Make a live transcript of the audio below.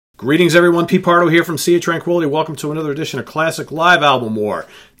Greetings everyone, Pete Pardo here from Sea of Tranquility. Welcome to another edition of Classic Live Album War.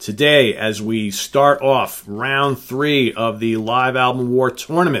 Today, as we start off round 3 of the Live Album War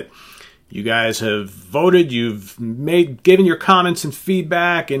tournament, you guys have voted, you've given your comments and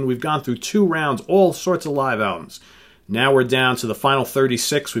feedback, and we've gone through 2 rounds, all sorts of live albums. Now we're down to the final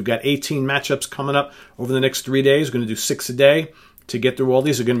 36. We've got 18 matchups coming up over the next 3 days. We're going to do 6 a day to get through all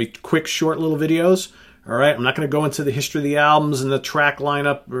these. They're going to be quick, short little videos. All right, I'm not going to go into the history of the albums and the track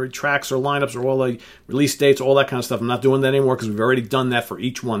lineup or tracks or lineups or all the release dates, all that kind of stuff. I'm not doing that anymore because we've already done that for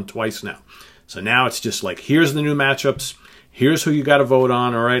each one twice now. So now it's just like, here's the new matchups. Here's who you got to vote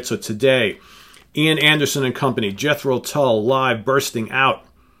on. All right, so today, Ian Anderson and Company, Jethro Tull Live Bursting Out.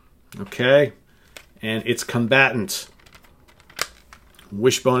 Okay, and its combatant,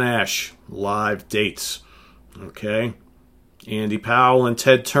 Wishbone Ash Live Dates. Okay, Andy Powell and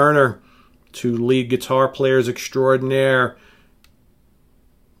Ted Turner, 2 lead guitar players extraordinaire,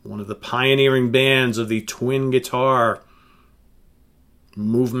 one of the pioneering bands of the twin guitar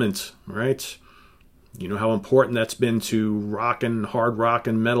movement, right? You know how important that's been to rock and hard rock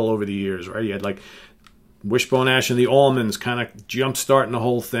and metal over the years, right? You had like Wishbone Ash and the Allmans kind of jump-starting the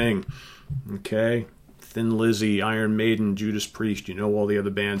whole thing, okay? Thin Lizzy, Iron Maiden, Judas Priest, you know all the other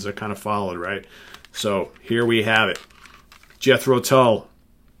bands that kind of followed, right? So here we have it. Jethro Tull,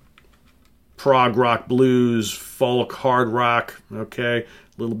 prog rock, blues, folk, hard rock, okay?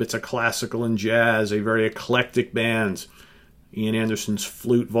 Little bits of classical and jazz, a very eclectic band. Ian Anderson's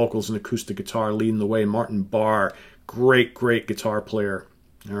flute, vocals, and acoustic guitar leading the way. Martin Barr, great, great guitar player,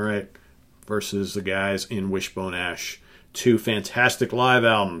 all right? Versus the guys in Wishbone Ash. 2 fantastic live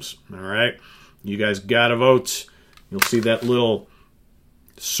albums, all right? You guys gotta vote. You'll see that little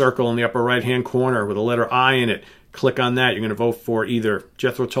circle in the upper right-hand corner with a letter I in it. Click on that. You're going to vote for either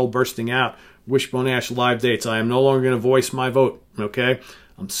Jethro Tull Bursting Out, Wishbone Ash Live Dates. I am no longer going to voice my vote, okay?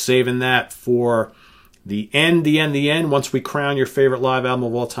 I'm saving that for the end. Once we crown your favorite live album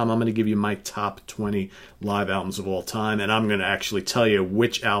of all time, I'm going to give you my top 20 live albums of all time, and I'm going to actually tell you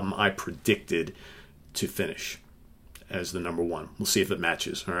which album I predicted to finish as the #1. We'll see if it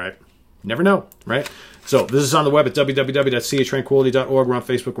matches, all right? Never know, right? So this is on the web at www.seatranquility.org. We're on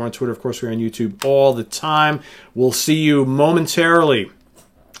Facebook, we're on Twitter, of course, we're on YouTube all the time. We'll see you momentarily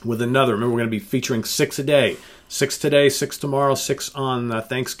with another. Remember, we're going to be featuring 6 a day. 6 today, 6 tomorrow, 6 on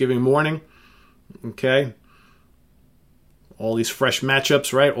Thanksgiving morning. Okay? All these fresh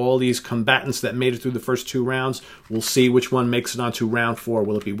matchups, right? All these combatants that made it through the first 2 rounds. We'll see which one makes it on to round 4.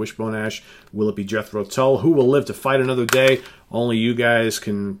 Will it be Wishbone Ash? Will it be Jethro Tull? Who will live to fight another day? Only you guys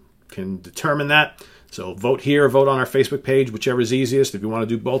can determine that. So vote here, vote on our Facebook page, whichever is easiest. If you want to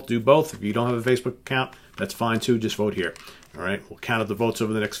do both, do both. If you don't have a Facebook account, that's fine too. Just vote here. All right, we'll count up the votes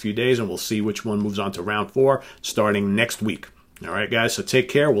over the next few days, and we'll see which one moves on to round 4 starting next week. All right, guys, so take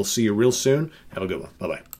care. We'll see you real soon. Have a good one. Bye-bye.